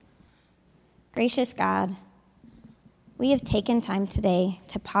Gracious God, we have taken time today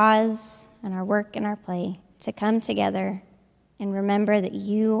to pause in our work and our play, to come together and remember that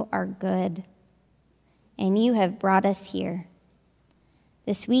you are good and you have brought us here.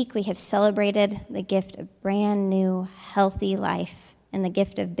 This week we have celebrated the gift of brand new, healthy life and the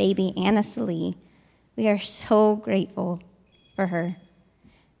gift of baby Anna Salee. We are so grateful for her.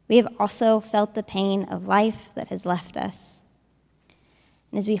 We have also felt the pain of life that has left us.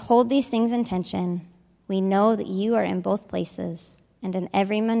 And as we hold these things in tension, we know that you are in both places and in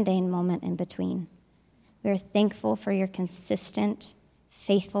every mundane moment in between. We are thankful for your consistent,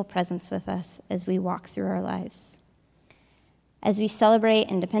 faithful presence with us as we walk through our lives. As we celebrate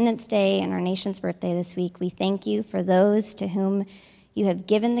Independence Day and our nation's birthday this week, we thank you for those to whom you have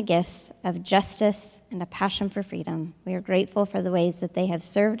given the gifts of justice and a passion for freedom. We are grateful for the ways that they have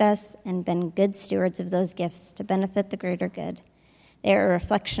served us and been good stewards of those gifts to benefit the greater good. They are a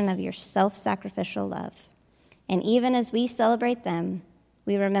reflection of your self-sacrificial love. And even as we celebrate them,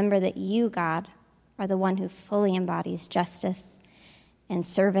 we remember that you, God, are the one who fully embodies justice and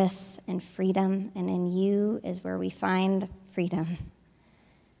service and freedom, and in you is where we find freedom.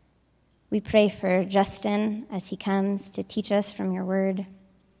 We pray for Justin as he comes to teach us from your word.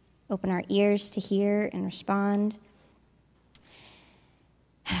 Open our ears to hear and respond.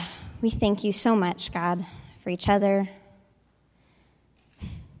 We thank you so much, God, for each other.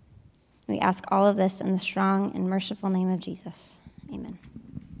 We ask all of this in the strong and merciful name of Jesus. Amen.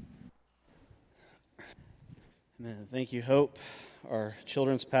 Amen. Thank you, Hope, our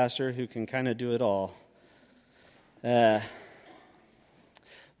children's pastor who can kind of do it all. My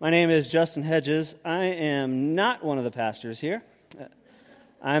name is Justin Hedges. I am not one of the pastors here.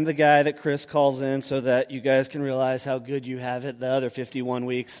 I'm the guy that Chris calls in so that you guys can realize how good you have it the other 51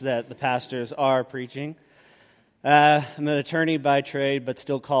 weeks that the pastors are preaching. I'm an attorney by trade, but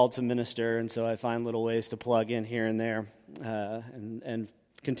still called to minister, and so I find little ways to plug in here and there and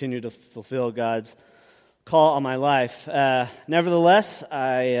continue to fulfill God's call on my life. Nevertheless,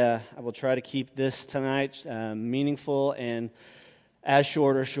 I will try to keep this tonight meaningful and as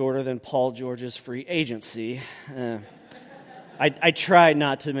shorter than Paul George's free agency. I tried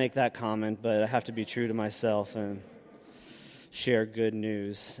not to make that comment, but I have to be true to myself and share good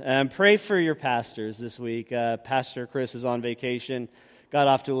news. Pray for your pastors this week. Pastor Chris is on vacation, got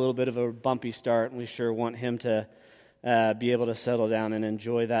off to a little bit of a bumpy start, and we sure want him to be able to settle down and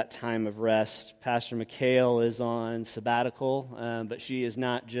enjoy that time of rest. Pastor Mikhail is on sabbatical, but she is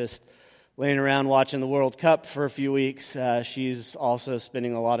not just laying around watching the World Cup for a few weeks. She's also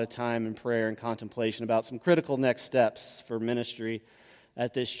spending a lot of time in prayer and contemplation about some critical next steps for ministry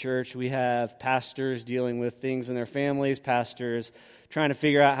at this church. We have pastors dealing with things in their families, pastors trying to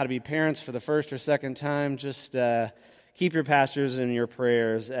figure out how to be parents for the first or second time. Just keep your pastors in your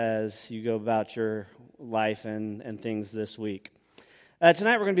prayers as you go about your life and things this week.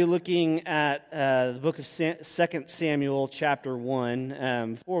 Tonight we're going to be looking at the book of 2 Samuel chapter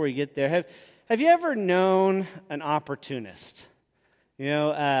 1. Before we get there, have you ever known an opportunist? You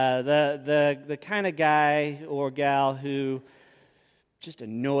know, the kind of guy or gal who just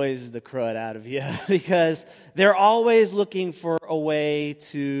annoys the crud out of you because they're always looking for a way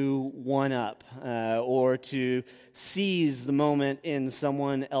to one-up or to seize the moment in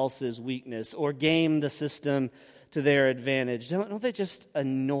someone else's weakness or game the system to their advantage. Don't they just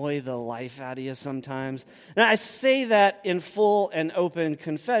annoy the life out of you sometimes? Now, I say that in full and open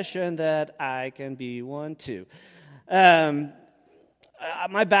confession that I can be one too. My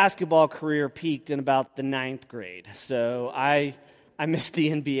basketball career peaked in about the 9th grade, so I missed the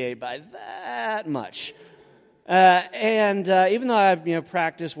NBA by that much. And even though I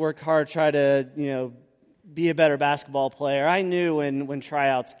practiced, worked hard, tried to be a better basketball player, I knew when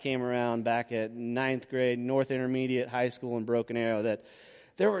tryouts came around back at 9th grade, North Intermediate High School in Broken Arrow, that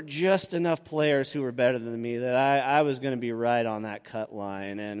there were just enough players who were better than me that I was going to be right on that cut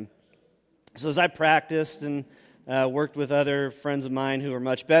line. And so as I practiced and worked with other friends of mine who were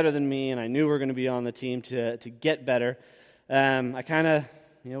much better than me, and I knew we were going to be on the team to get better, I kind of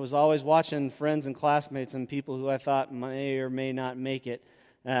was always watching friends and classmates and people who I thought may or may not make it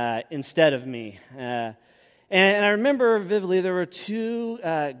instead of me. And I remember vividly there were two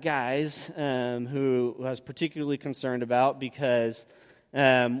guys who I was particularly concerned about because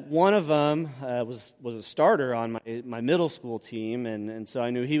one of them was a starter on my middle school team, and so I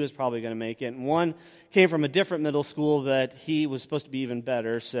knew he was probably going to make it. And one came from a different middle school, but he was supposed to be even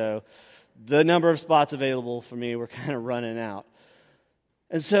better, so the number of spots available for me were kind of running out.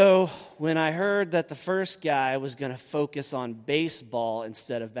 And so when I heard that the first guy was going to focus on baseball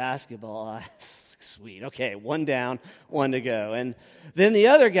instead of basketball, I was Sweet. Okay, one down, one to go. And then the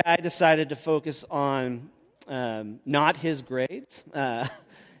other guy decided to focus on not his grades.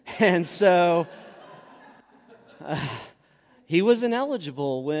 And so he was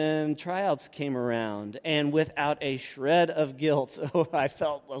ineligible when tryouts came around. And without a shred of guilt, I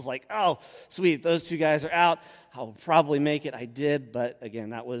was like, oh, sweet, those two guys are out. I'll probably make it. I did, but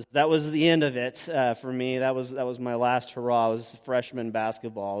again, that was the end of it for me. That was my last hurrah. It was freshman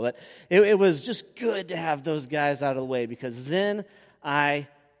basketball. But it was just good to have those guys out of the way, because then I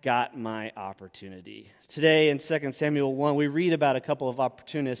got my opportunity. Today in 2 Samuel 1, we read about a couple of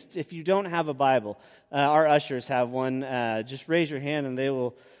opportunists. If you don't have a Bible, our ushers have one. Just raise your hand and they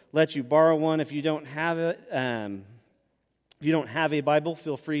will let you borrow one. If you don't have it, if you don't have a Bible,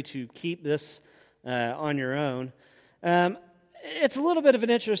 feel free to keep this on your own. It's a little bit of an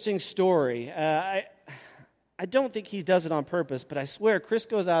interesting story. I don't think he does it on purpose, but I swear Chris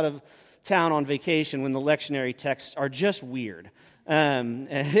goes out of town on vacation when the lectionary texts are just weird.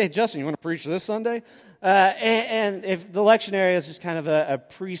 Hey, Justin, you want to preach this Sunday? And if the lectionary is just kind of a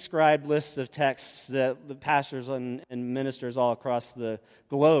prescribed list of texts that the pastors and ministers all across the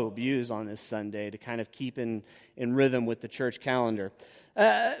globe use on this Sunday to kind of keep in rhythm with the church calendar.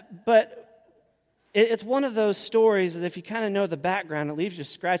 But it's one of those stories that if you kind of know the background, it leaves you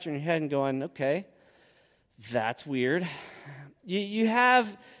scratching your head and going, okay, that's weird. You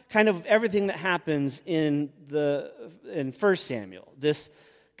have kind of everything that happens in 1 Samuel, this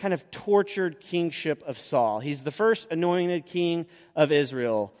kind of tortured kingship of Saul. He's the first anointed king of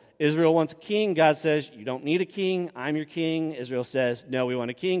Israel. Israel wants a king. God says, you don't need a king. I'm your king. Israel says, no, we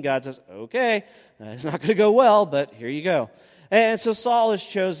want a king. God says, okay, it's not going to go well, but here you go. And so Saul is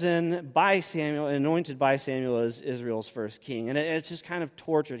chosen by Samuel, anointed by Samuel as Israel's first king. And it's just kind of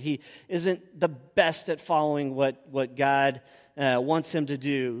tortured. He isn't the best at following what God wants him to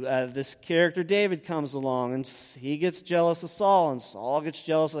do. This character David comes along, and he gets jealous of Saul, and Saul gets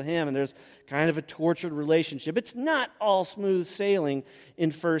jealous of him, and there's kind of a tortured relationship. It's not all smooth sailing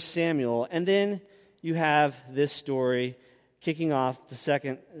in 1 Samuel. And then you have this story kicking off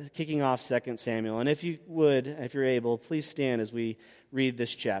 2 Samuel. And if you're able, please stand as we read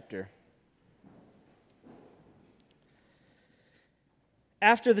this chapter.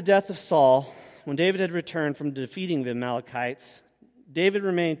 After the death of Saul, when David had returned from defeating the Amalekites, David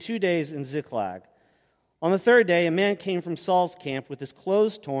remained 2 days in Ziklag. On the third day, a man came from Saul's camp with his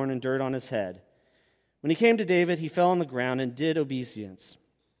clothes torn and dirt on his head. When he came to David, he fell on the ground and did obeisance.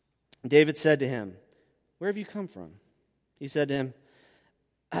 David said to him, "Where have you come from?" He said to him,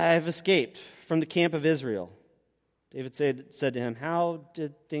 "I have escaped from the camp of Israel." David said to him, "How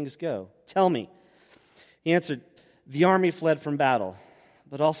did things go? Tell me." He answered, "The army fled from battle,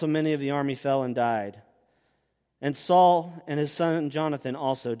 but also many of the army fell and died. And Saul and his son Jonathan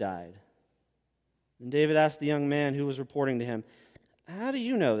also died." Then David asked the young man who was reporting to him, "How do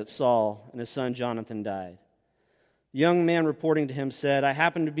you know that Saul and his son Jonathan died?" The young man reporting to him said, "I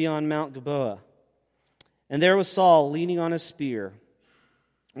happened to be on Mount Gilboa, and there was Saul leaning on his spear,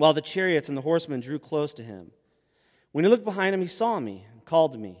 while the chariots and the horsemen drew close to him. When he looked behind him, he saw me and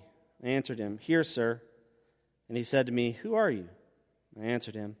called to me. I answered him, 'Here, sir.' And he said to me, 'Who are you?' I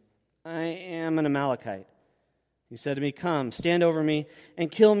answered him, 'I am an Amalekite.' He said to me, 'Come, stand over me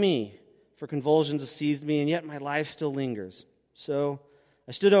and kill me, for convulsions have seized me, and yet my life still lingers.' So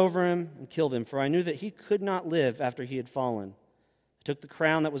I stood over him and killed him, for I knew that he could not live after he had fallen. I took the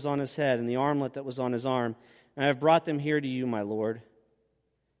crown that was on his head and the armlet that was on his arm, and I have brought them here to you, my lord."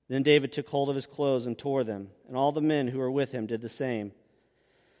 Then David took hold of his clothes and tore them, and all the men who were with him did the same.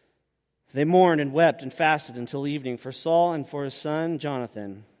 They mourned and wept and fasted until evening for Saul and for his son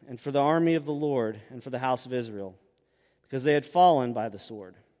Jonathan, and for the army of the Lord and for the house of Israel, because they had fallen by the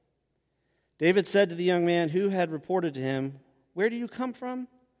sword. David said to the young man who had reported to him, "Where do you come from?"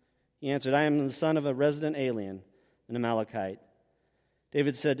 He answered, "I am the son of a resident alien, an Amalekite."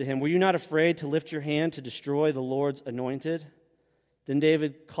 David said to him, "Were you not afraid to lift your hand to destroy the Lord's anointed?" Then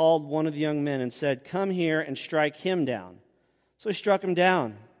David called one of the young men and said, "Come here and strike him down." So he struck him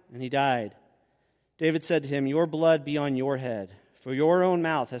down, and he died. David said to him, "Your blood be on your head, for your own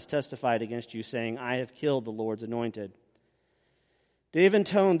mouth has testified against you, saying, 'I have killed the Lord's anointed.'" David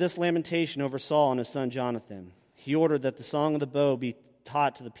intoned this lamentation over Saul and his son Jonathan. He ordered that the song of the bow be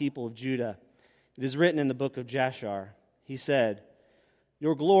taught to the people of Judah. It is written in the book of Jashar. He said,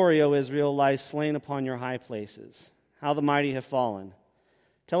 "Your glory, O Israel, lies slain upon your high places. How the mighty have fallen.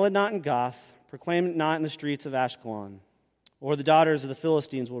 Tell it not in Gath, proclaim it not in the streets of Ashkelon. Or the daughters of the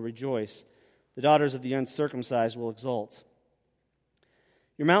Philistines will rejoice, the daughters of the uncircumcised will exult.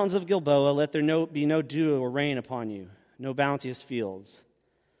 Your mountains of Gilboa, let there be no dew or rain upon you, no bounteous fields.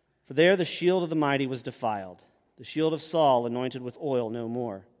 For there the shield of the mighty was defiled, the shield of Saul anointed with oil no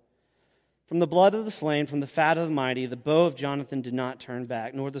more. From the blood of the slain, from the fat of the mighty, the bow of Jonathan did not turn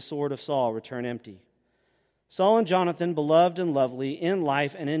back, nor the sword of Saul return empty. Saul and Jonathan, beloved and lovely, in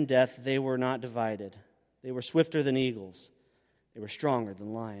life and in death they were not divided. They were swifter than eagles. They were stronger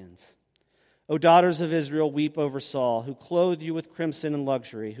than lions. O daughters of Israel, weep over Saul, who clothed you with crimson and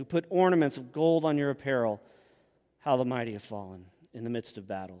luxury, who put ornaments of gold on your apparel. How the mighty have fallen in the midst of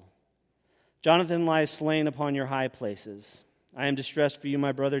battle. Jonathan lies slain upon your high places. I am distressed for you,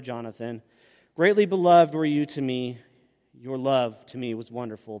 my brother Jonathan. Greatly beloved were you to me. Your love to me was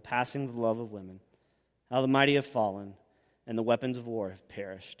wonderful, passing the love of women. How the mighty have fallen, and the weapons of war have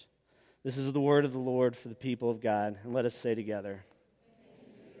perished. This is the word of the Lord for the people of God. And let us say together.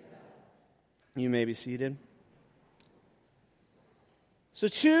 You may be seated. So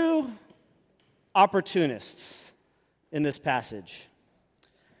 2 opportunists in this passage.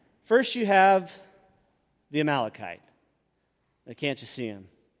 First you have the Amalekite. Now, can't you see him?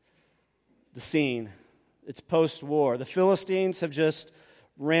 The scene. It's post-war. The Philistines have just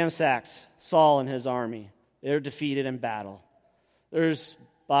ransacked Saul and his army. They're defeated in battle. There's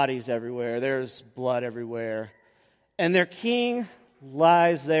bodies everywhere. There's blood everywhere. And their king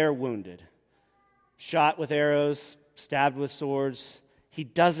lies there wounded. Shot with arrows, stabbed with swords. He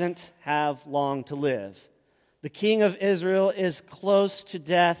doesn't have long to live. The king of Israel is close to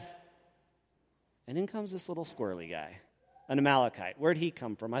death. And in comes this little squirrely guy, an Amalekite. Where'd he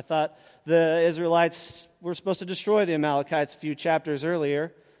come from? I thought the Israelites were supposed to destroy the Amalekites a few chapters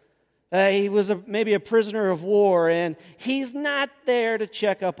earlier. He was maybe a prisoner of war, and he's not there to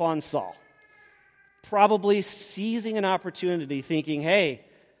check up on Saul. Probably seizing an opportunity, thinking, hey,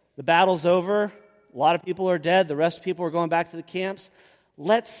 the battle's over. A lot of people are dead. The rest of people are going back to the camps.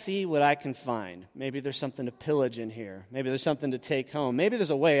 Let's see what I can find. Maybe there's something to pillage in here. Maybe there's something to take home. Maybe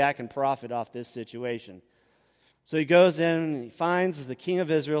there's a way I can profit off this situation. So he goes in and he finds the king of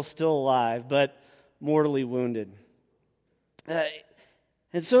Israel still alive, but mortally wounded.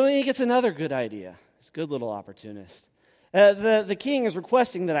 And so he gets another good idea. He's a good little opportunist. The king is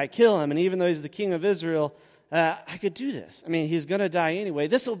requesting that I kill him, and even though he's the king of Israel, I could do this. I mean, he's going to die anyway.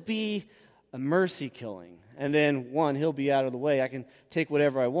 This will be a mercy killing. And then, he'll be out of the way. I can take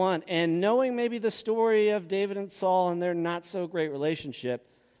whatever I want. And knowing maybe the story of David and Saul and their not-so-great relationship,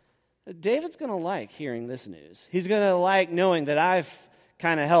 David's going to like hearing this news. He's going to like knowing that I've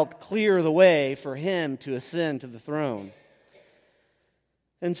kind of helped clear the way for him to ascend to the throne.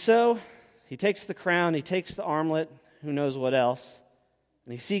 And so, he takes the crown, he takes the armlet, who knows what else,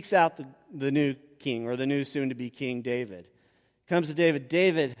 and he seeks out the new king, or the new soon-to-be king, David. Comes to David,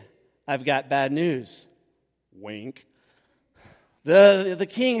 David, I've got bad news. Wink. The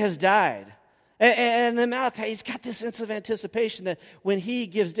king has died. And the Amalekite, he's got this sense of anticipation that when he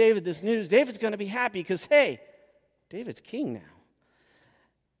gives David this news, David's going to be happy because, hey, David's king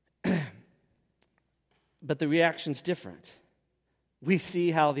now. But the reaction's different. We see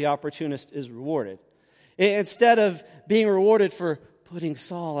how the opportunist is rewarded. Instead of being rewarded for putting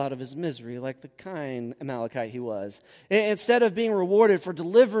Saul out of his misery like the kind Amalekite he was. Instead of being rewarded for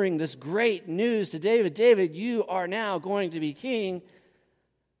delivering this great news to David, David, you are now going to be king.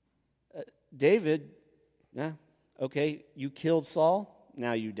 David, okay, you killed Saul,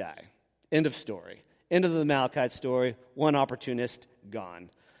 now you die. End of story. End of the Amalekite story. One opportunist gone.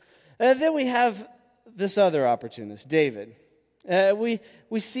 Then we have this other opportunist, David.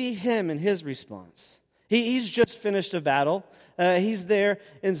 We see him and his response. He's just finished a battle. He's there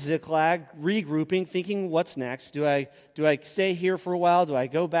in Ziklag, regrouping, thinking, what's next? Do I stay here for a while? Do I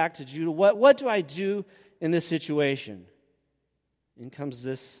go back to Judah? What do I do in this situation? In comes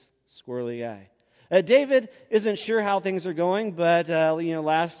this squirrely guy. David isn't sure how things are going, but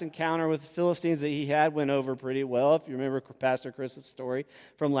last encounter with the Philistines that he had went over pretty well. If you remember Pastor Chris's story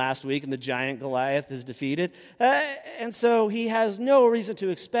from last week, and the giant Goliath is defeated. And so he has no reason to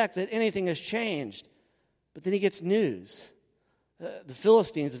expect that anything has changed. But then he gets news. The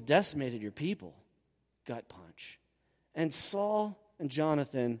Philistines have decimated your people. Gut punch. And Saul and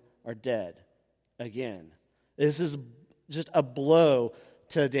Jonathan are dead again. This is just a blow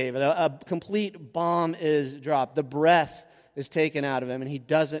to David. A complete bomb is dropped. The breath is taken out of him, and he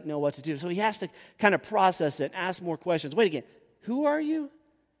doesn't know what to do. So he has to kind of process it, ask more questions. Wait again, who are you?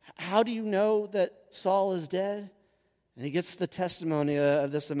 How do you know that Saul is dead? And he gets the testimony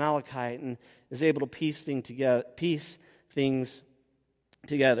of this Amalekite and is able to piece things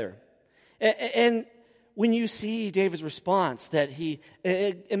together. And when you see David's response, that he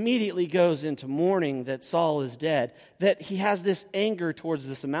immediately goes into mourning that Saul is dead, that he has this anger towards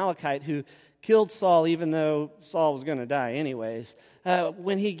this Amalekite who killed Saul even though Saul was going to die anyways.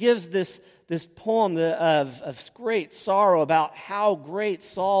 When he gives this poem of great sorrow about how great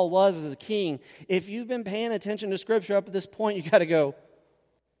Saul was as a king, if you've been paying attention to Scripture up at this point, you got to go,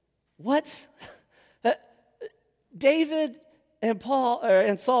 what? David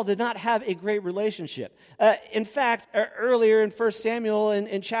and Saul did not have a great relationship. In fact, earlier in 1 Samuel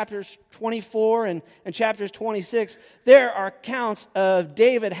in chapters 24 and chapters 26, there are accounts of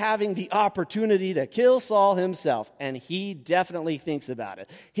David having the opportunity to kill Saul himself, and he definitely thinks about it.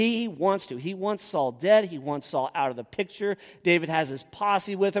 He wants to. He wants Saul dead. He wants Saul out of the picture. David has his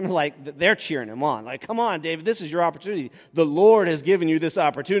posse with him, like they're cheering him on. Like, come on, David, this is your opportunity. The Lord has given you this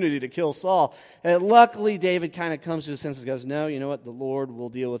opportunity to kill Saul. And luckily, David kind of comes to his senses and goes, no, you know what? The Lord will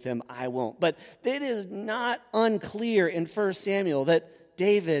deal with him. I won't. But it is not unclear in 1 Samuel that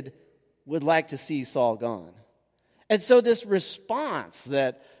David would like to see Saul gone. And so this response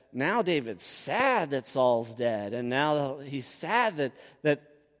that now David's sad that Saul's dead, and now he's sad that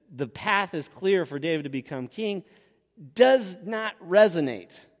the path is clear for David to become king, does not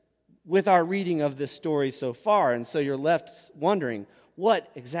resonate with our reading of this story so far. And so you're left wondering,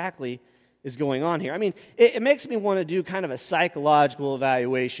 what exactly is going on here? I mean, it makes me want to do kind of a psychological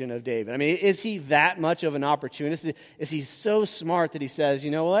evaluation of David. I mean, is he that much of an opportunist? Is he so smart that he says,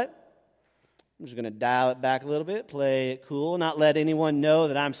 you know what? I'm just going to dial it back a little bit, play it cool, not let anyone know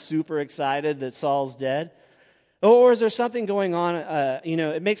that I'm super excited that Saul's dead? Or is there something going on?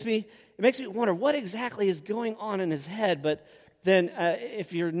 It makes me wonder what exactly is going on in his head. But then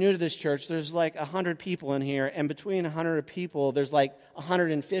if you're new to this church, there's like 100 people in here, and between 100 people, there's like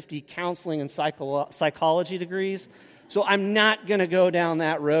 150 counseling and psychology degrees. So I'm not going to go down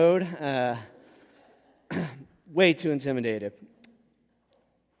that road. Way too intimidated.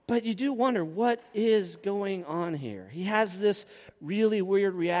 But you do wonder, what is going on here? He has this really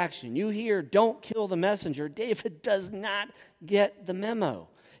weird reaction. You hear, don't kill the messenger. David does not get the memo.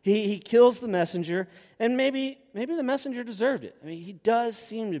 He kills the messenger, and maybe the messenger deserved it. I mean, he does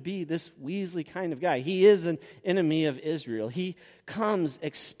seem to be this Weasley kind of guy. He is an enemy of Israel. He comes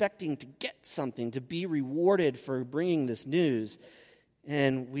expecting to get something, to be rewarded for bringing this news,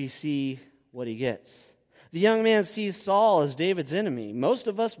 and we see what he gets. The young man sees Saul as David's enemy. Most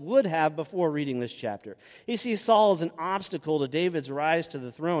of us would have before reading this chapter. He sees Saul as an obstacle to David's rise to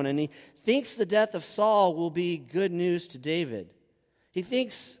the throne, and he thinks the death of Saul will be good news to David. He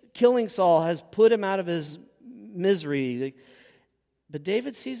thinks killing Saul has put him out of his misery. But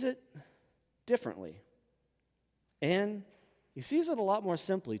David sees it differently. And he sees it a lot more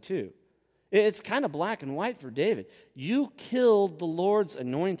simply, too. It's kind of black and white for David. You killed the Lord's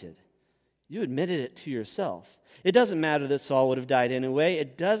anointed. You admitted it to yourself. It doesn't matter that Saul would have died anyway.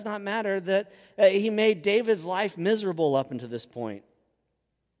 It does not matter that he made David's life miserable up until this point.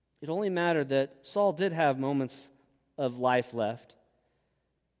 It only mattered that Saul did have moments of life left.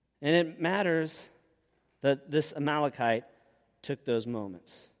 And it matters that this Amalekite took those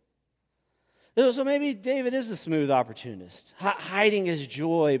moments. So maybe David is a smooth opportunist, hiding his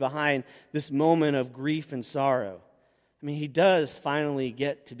joy behind this moment of grief and sorrow. I mean, he does finally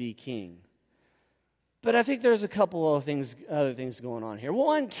get to be king. But I think there's a couple of other things going on here.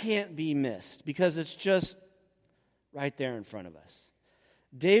 One can't be missed because it's just right there in front of us.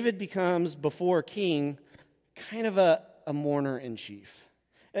 David becomes, before king, kind of a mourner in chief.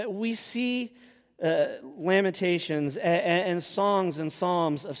 We see lamentations and songs and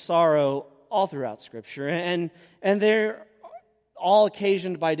psalms of sorrow all throughout Scripture, and they're all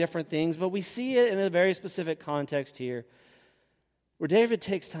occasioned by different things, but we see it in a very specific context here where David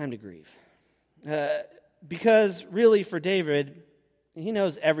takes time to grieve. Because really for David, he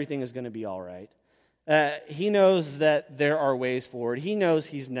knows everything is going to be all right. He knows that there are ways forward. He knows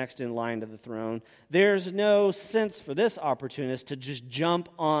he's next in line to the throne. There's no sense for this opportunist to just jump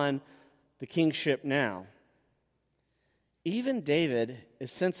on the kingship now. Even David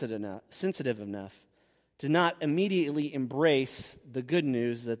is sensitive enough to not immediately embrace the good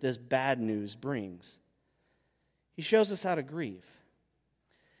news that this bad news brings. He shows us how to grieve.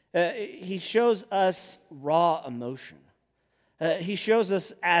 He shows us raw emotion. He shows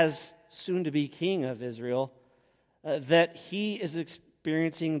us, as soon-to-be king of Israel, that he is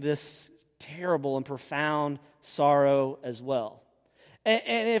experiencing this terrible and profound sorrow as well.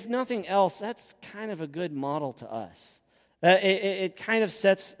 And if nothing else, that's kind of a good model to us. It kind of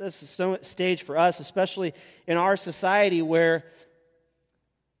sets a stage for us, especially in our society where,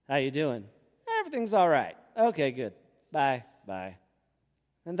 how you doing? Everything's all right. Okay, good. Bye.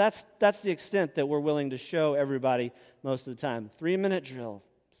 And that's the extent that we're willing to show everybody most of the time. 3-minute drill.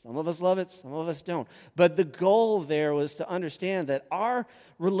 Some of us love it, some of us don't. But the goal there was to understand that our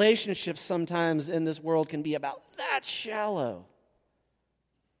relationships sometimes in this world can be about that shallow.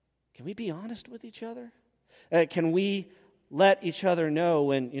 Can we be honest with each other? Can we let each other know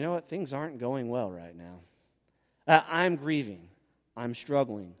when, you know what, things aren't going well right now? I'm grieving. I'm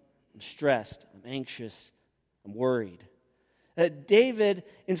struggling. I'm stressed. I'm anxious. I'm worried. David,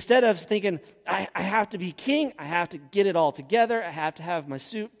 instead of thinking, I have to be king, I have to get it all together, I have to have my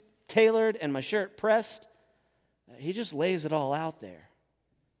suit tailored and my shirt pressed, he just lays it all out there.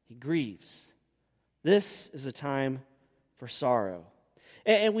 He grieves. This is a time for sorrow.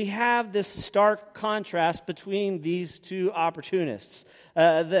 And we have this stark contrast between these two opportunists.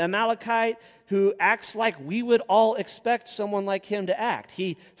 The Amalekite, who acts like we would all expect someone like him to act.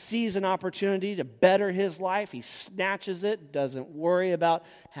 He sees an opportunity to better his life. He snatches it, doesn't worry about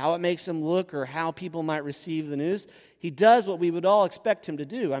how it makes him look or how people might receive the news. He does what we would all expect him to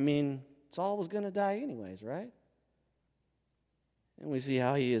do. I mean, Saul was going to die anyways, right? And we see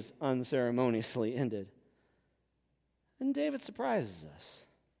how he is unceremoniously ended. And David surprises us.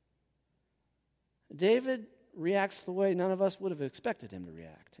 David reacts the way none of us would have expected him to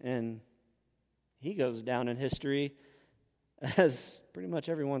react. And he goes down in history as pretty much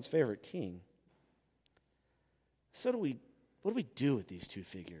everyone's favorite king. So what do we do with these two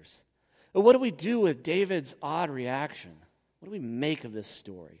figures? What do we do with David's odd reaction? What do we make of this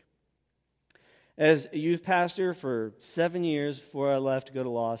story? As a youth pastor for 7 years before I left to go to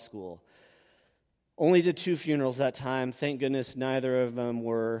law school, only did 2 funerals that time. Thank goodness neither of them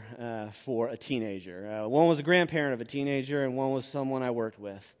were for a teenager. One was a grandparent of a teenager, and one was someone I worked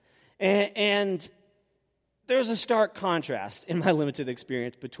with. And there's a stark contrast in my limited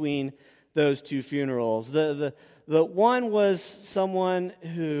experience between those 2 funerals. The one was someone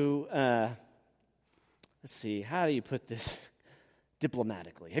who, let's see, how do you put this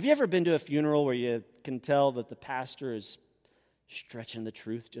diplomatically? Have you ever been to a funeral where you can tell that the pastor is stretching the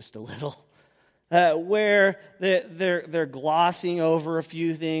truth just a little? Where they're glossing over a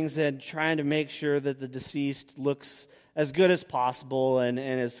few things and trying to make sure that the deceased looks as good as possible and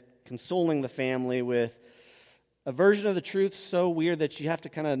is consoling the family with a version of the truth so weird that you have to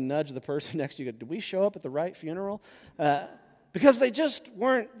kind of nudge the person next to you. Did we show up at the right funeral? Because they just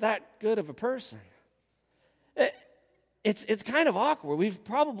weren't that good of a person. It's kind of awkward. We've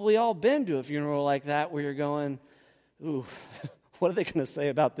probably all been to a funeral like that where you're going, ooh, what are they going to say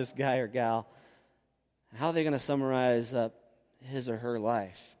about this guy or gal? How are they going to summarize his or her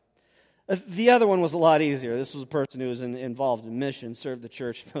life? The other one was a lot easier. This was a person who was involved in mission, served the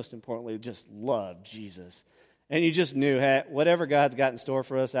church, and most importantly, just loved Jesus. And you just knew, hey, whatever God's got in store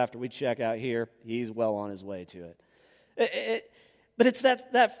for us after we check out here, he's well on his way to it. But it's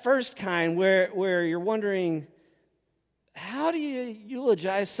that first kind where you're wondering, how do you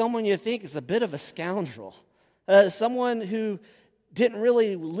eulogize someone you think is a bit of a scoundrel? Someone who didn't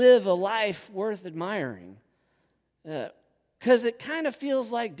really live a life worth admiring. Because it kind of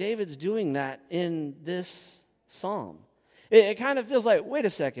feels like David's doing that in this psalm. It kind of feels like, wait a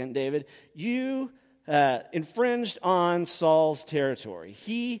second, David, you infringed on Saul's territory.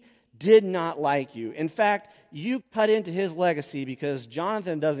 He did not like you. In fact, you cut into his legacy because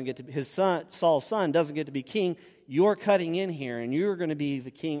Jonathan doesn't get to be, Saul's son doesn't get to be king. You're cutting in here, and you're going to be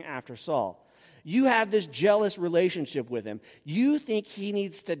the king after Saul. You have this jealous relationship with him. You think he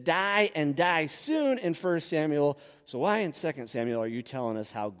needs to die and die soon in 1 Samuel. So why in 2 Samuel are you telling us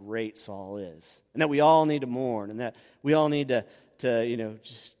how great Saul is? And that we all need to mourn, and that we all need to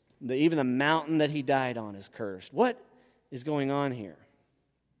even the mountain that he died on is cursed. What is going on here?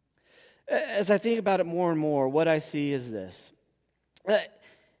 As I think about it more and more, what I see is this.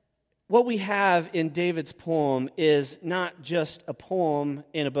 What we have in David's poem is not just a poem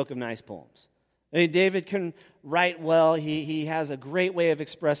in a book of nice poems. I mean, David can write well. He has a great way of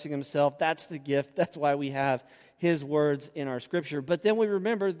expressing himself. That's the gift. That's why we have his words in our scripture. But then we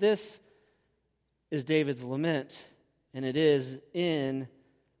remember this is David's lament, and it is in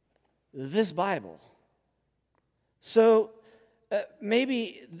this Bible. So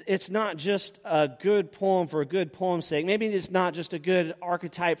maybe it's not just a good poem for a good poem's sake. Maybe it's not just a good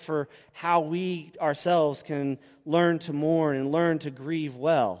archetype for how we ourselves can learn to mourn and learn to grieve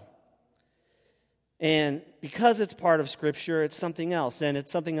well. And because it's part of Scripture, it's something else. And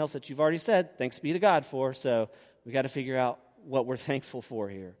it's something else that you've already said, thanks be to God for. So we got to figure out what we're thankful for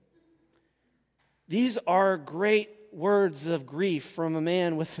here. These are great words of grief from a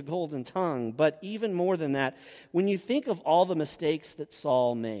man with a golden tongue. But even more than that, when you think of all the mistakes that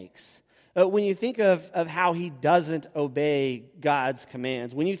Saul makes, when you think of how he doesn't obey God's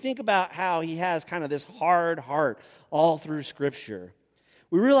commands, when you think about how he has kind of this hard heart all through Scripture,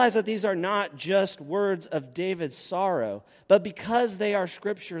 we realize that these are not just words of David's sorrow, but because they are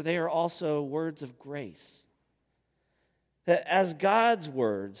Scripture, they are also words of grace. As God's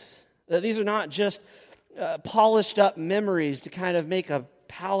words, these are not just polished up memories to kind of make a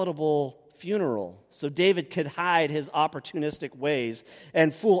palatable funeral so David could hide his opportunistic ways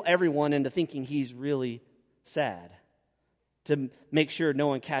and fool everyone into thinking he's really sad, to make sure no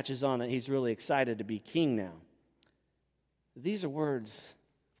one catches on that he's really excited to be king now. These are words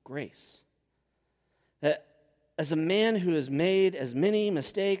of grace. As a man who has made as many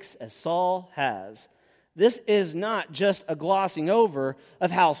mistakes as Saul has, this is not just a glossing over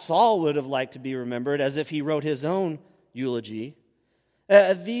of how Saul would have liked to be remembered as if he wrote his own eulogy.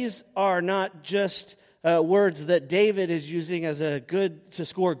 These are not just words that David is using as to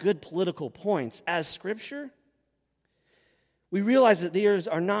score good political points. As Scripture, we realize that these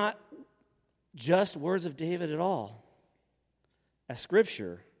are not just words of David at all. As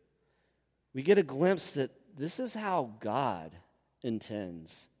Scripture, we get a glimpse that this is how God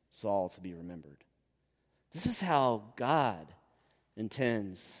intends Saul to be remembered. This is how God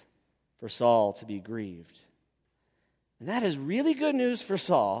intends for Saul to be grieved. And that is really good news for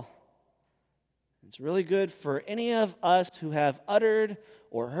Saul. It's really good for any of us who have uttered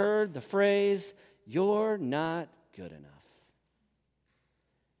or heard the phrase, "You're not good enough."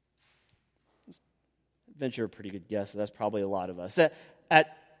 Venture a pretty good guess. That's probably a lot of us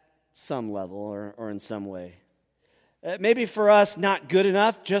at some level or in some way. Maybe for us, not good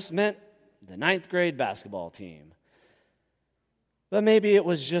enough just meant the 9th grade basketball team. But maybe it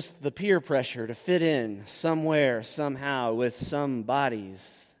was just the peer pressure to fit in somewhere, somehow, with some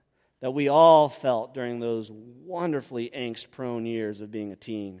bodies that we all felt during those wonderfully angst-prone years of being a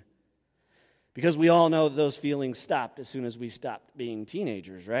teen. Because we all know that those feelings stopped as soon as we stopped being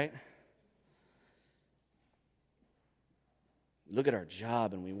teenagers, right? Look at our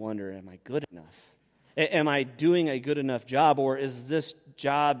job and we wonder, am I good enough? Am I doing a good enough job, or is this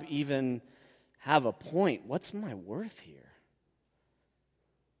job even have a point? What's my worth here?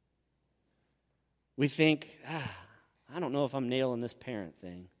 We think, I don't know if I'm nailing this parent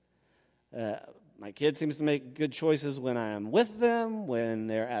thing. My kid seems to make good choices when I'm with them, when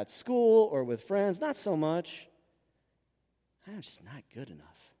they're at school or with friends. Not so much. I'm just not good enough.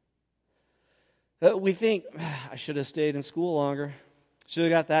 We think, I should have stayed in school longer, should have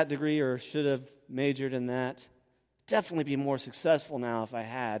got that degree, or should have majored in that. Definitely be more successful now if I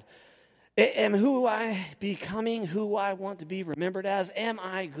had. Am who I becoming who I want to be remembered as? Am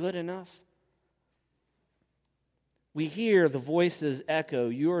I good enough? We hear the voices echo,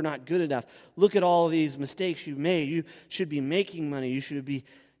 "You are not good enough. Look at all of these mistakes you've made. You should be making money. You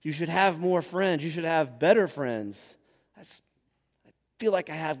should have more friends. You should have better friends." I feel like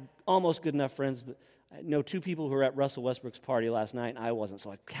I have almost good enough friends, but I know 2 people who were at Russell Westbrook's party last night, and I wasn't,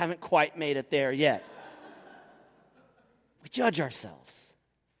 so I haven't quite made it there yet. We judge ourselves.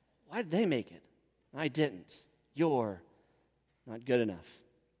 Why did they make it? I didn't. You're not good enough.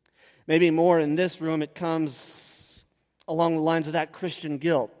 Maybe more in this room, it comes along the lines of that Christian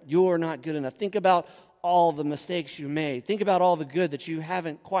guilt. You're not good enough. Think about all the mistakes you made. Think about all the good that you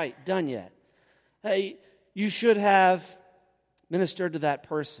haven't quite done yet. Hey, you should have ministered to that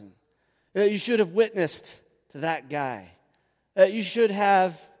person. You should have witnessed to that guy. You should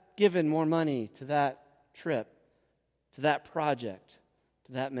have given more money to that trip, to that project,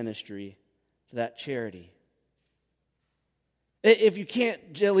 to that ministry, to that charity. If you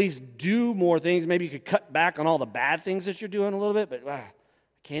can't at least do more things, maybe you could cut back on all the bad things that you're doing a little bit, but I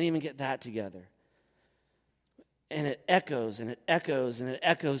can't even get that together. And it echoes and it echoes and it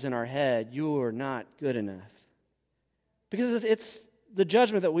echoes in our head, "You're not good enough." Because it's the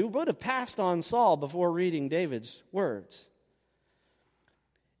judgment that we would have passed on Saul before reading David's words.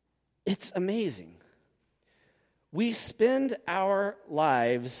 It's amazing. We spend our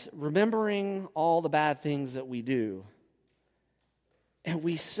lives remembering all the bad things that we do, and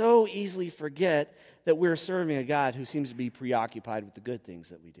we so easily forget that we're serving a God who seems to be preoccupied with the good things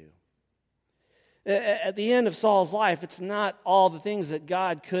that we do. At the end of Saul's life, it's not all the things that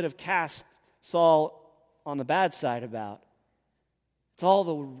God could have cast Saul on the bad side about. It's all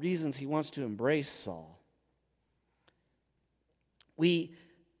the reasons he wants to embrace Saul. We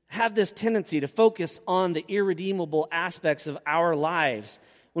have this tendency to focus on the irredeemable aspects of our lives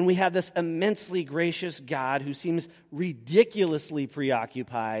when we have this immensely gracious God who seems ridiculously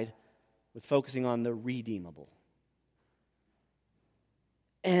preoccupied with focusing on the redeemable.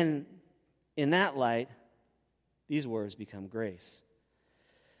 And in that light, these words become grace.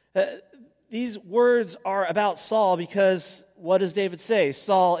 These words are about Saul because what does David say?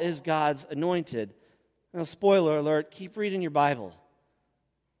 Saul is God's anointed. Now, spoiler alert, keep reading your Bible.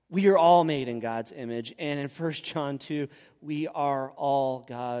 We are all made in God's image. And in 1 John 2, we are all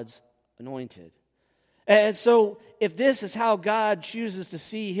God's anointed. And so if this is how God chooses to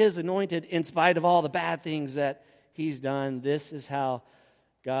see his anointed in spite of all the bad things that he's done, this is how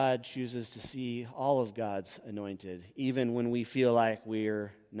God chooses to see all of God's anointed, even when we feel like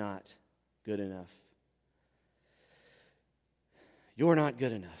we're not good enough. You're not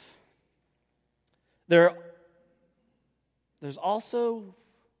good enough. There's also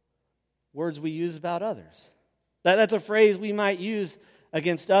words we use about others. That's a phrase we might use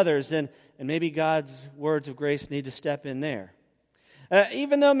against others, and maybe God's words of grace need to step in there.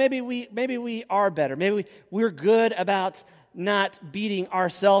 Even though maybe we are better, maybe we're good about not beating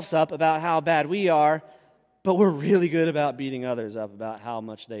ourselves up about how bad we are, but we're really good about beating others up about how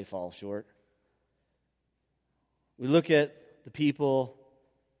much they fall short. We look at the people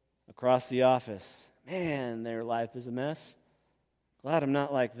across the office. Man, their life is a mess. Glad I'm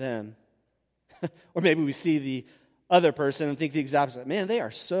not like them. Or maybe we see the other person and think the exact opposite. Man, they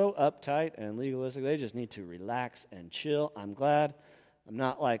are so uptight and legalistic. They just need to relax and chill. I'm glad I'm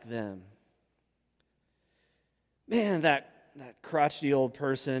not like them. Man, that crotchety old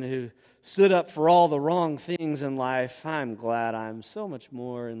person who stood up for all the wrong things in life, I'm glad I'm so much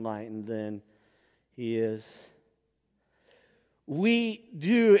more enlightened than he is. We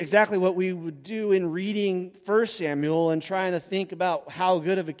do exactly what we would do in reading 1 Samuel and trying to think about how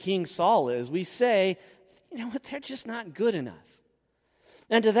good of a King Saul is. We say, you know what, they're just not good enough.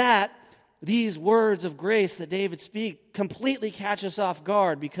 And to that, these words of grace that David speaks completely catch us off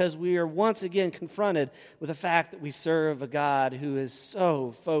guard because we are once again confronted with the fact that we serve a God who is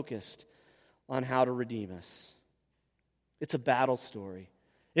so focused on how to redeem us. It's a battle story.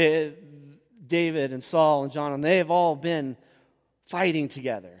 David and Saul and Jonathan, they have all been fighting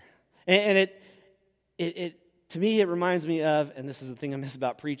together. And it to me, it reminds me of, and this is the thing I miss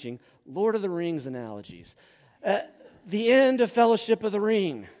about preaching, Lord of the Rings analogies. The end of Fellowship of the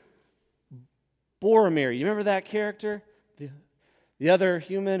Ring. Boromir, you remember that character? The other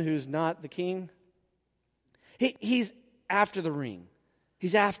human who's not the king? He's after the ring.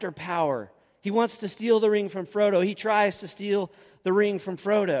 He's after power. He wants to steal the ring from Frodo. He tries to steal the ring from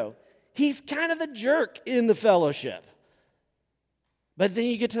Frodo. He's kind of the jerk in the Fellowship. But then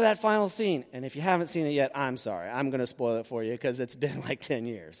you get to that final scene, and if you haven't seen it yet, I'm sorry. I'm going to spoil it for you because it's been like 10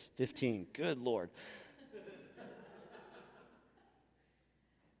 years, 15. Good Lord.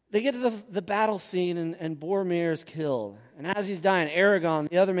 They get to the battle scene, and Boromir is killed. And as he's dying, Aragorn,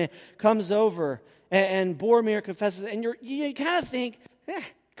 the other man, comes over, and Boromir confesses. And you kind of think,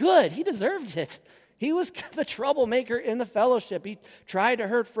 good, he deserved it. He was the troublemaker in the Fellowship. He tried to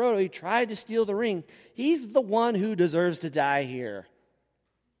hurt Frodo. He tried to steal the ring. He's the one who deserves to die here.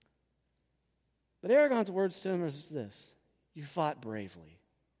 But Aragorn's words to him is this: you fought bravely.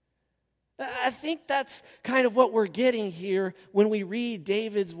 I think that's kind of what we're getting here when we read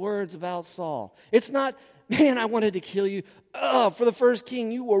David's words about Saul. It's not, man, I wanted to kill you. For the first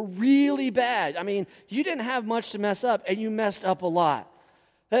king, you were really bad. I mean, you didn't have much to mess up, and you messed up a lot.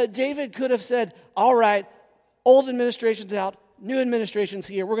 David could have said, all right, old administration's out, new administration's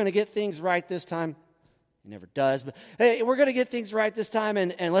here. We're going to get things right this time. He never does, but hey, we're going to get things right this time,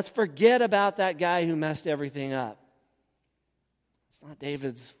 and let's forget about that guy who messed everything up. It's not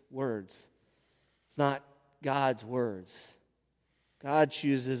David's words. It's not God's words. God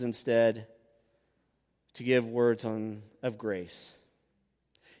chooses instead to give words of grace.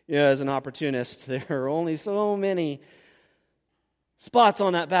 You know, as an opportunist, there are only so many spots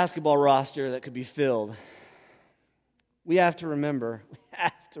on that basketball roster that could be filled. We have to remember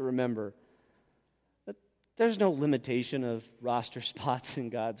that there's no limitation of roster spots in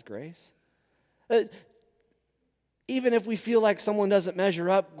God's grace. Even if we feel like someone doesn't measure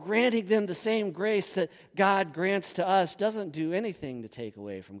up, granting them the same grace that God grants to us doesn't do anything to take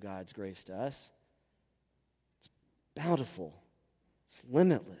away from God's grace to us. It's bountiful. It's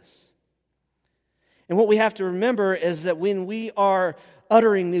limitless. And what we have to remember is that when we are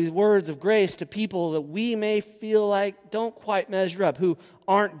uttering these words of grace to people that we may feel like don't quite measure up, who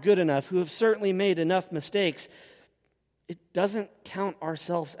aren't good enough, who have certainly made enough mistakes, it doesn't count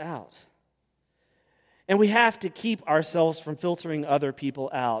ourselves out. And we have to keep ourselves from filtering other people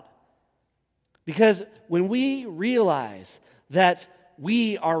out. Because when we realize that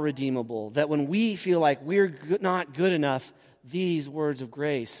we are redeemable, that when we feel like we're not good enough, these words of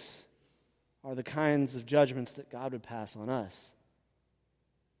grace are the kinds of judgments that God would pass on us.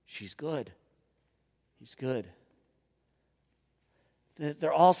 She's good. He's good.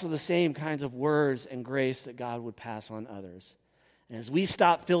 They're also the same kinds of words and grace that God would pass on others. And as we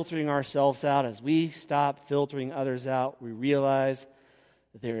stop filtering ourselves out, as we stop filtering others out, we realize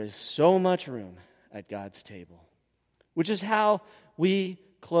that there is so much room at God's table, which is how we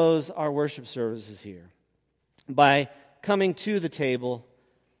close our worship services here, by coming to the table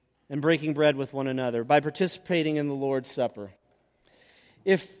and breaking bread with one another, by participating in the Lord's Supper.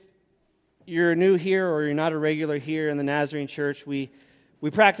 If you're new here or you're not a regular here in the Nazarene Church, we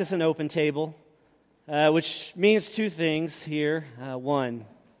practice an open table, which means two things here. One,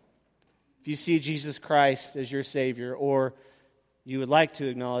 if you see Jesus Christ as your Savior, or you would like to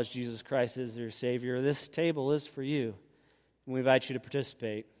acknowledge Jesus Christ as your Savior, this table is for you, and we invite you to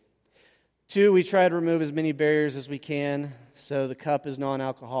participate. Two, we try to remove as many barriers as we can, so the cup is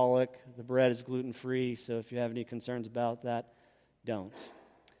non-alcoholic, the bread is gluten-free, so if you have any concerns about that, don't.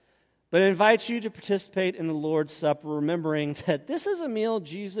 But I invite you to participate in the Lord's Supper, remembering that this is a meal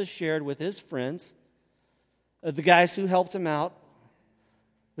Jesus shared with his friends, the guys who helped him out,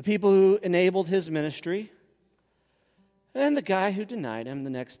 the people who enabled his ministry, and the guy who denied him the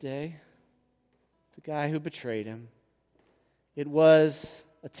next day, the guy who betrayed him. It was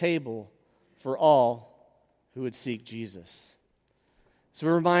a table for all who would seek Jesus. So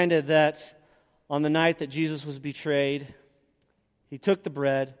we're reminded that on the night that Jesus was betrayed, he took the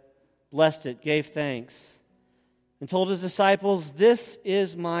bread, blessed it, gave thanks, and told his disciples, "This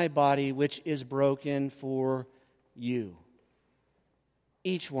is my body, which is broken for you.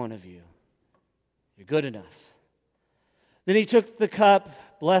 Each one of you. You're good enough." Then he took the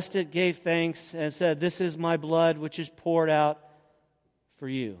cup, blessed it, gave thanks, and said, "This is my blood, which is poured out for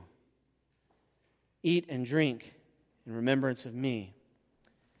you. Eat and drink in remembrance of me."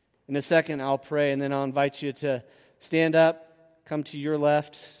 In a second, I'll pray, and then I'll invite you to stand up, come to your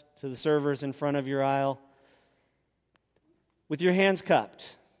left, to the servers in front of your aisle, with your hands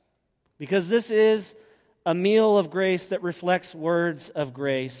cupped, because this is a meal of grace that reflects words of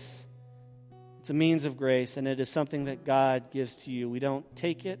grace. It's a means of grace, and it is something that God gives to you. We don't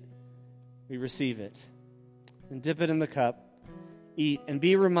take it, we receive it. And dip it in the cup, eat, and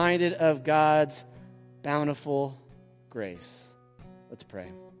be reminded of God's bountiful grace. Let's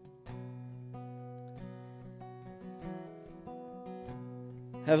pray.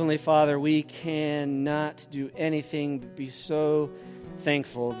 Heavenly Father, we cannot do anything but be so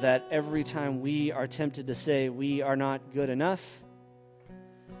thankful that every time we are tempted to say we are not good enough,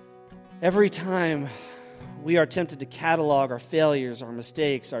 every time we are tempted to catalog our failures, our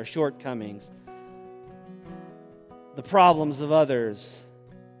mistakes, our shortcomings, the problems of others,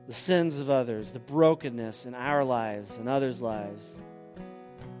 the sins of others, the brokenness in our lives and others' lives,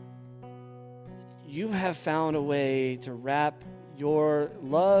 you have found a way to wrap your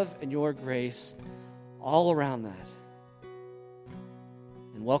love and your grace all around that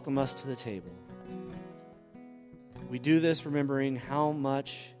and welcome us to the table. We do this remembering how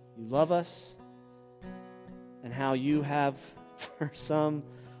much you love us and how you have, for some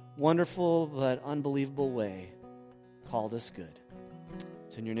wonderful but unbelievable way, called us good.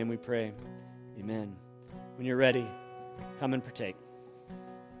 It's in your name we pray. Amen. When you're ready, come and partake.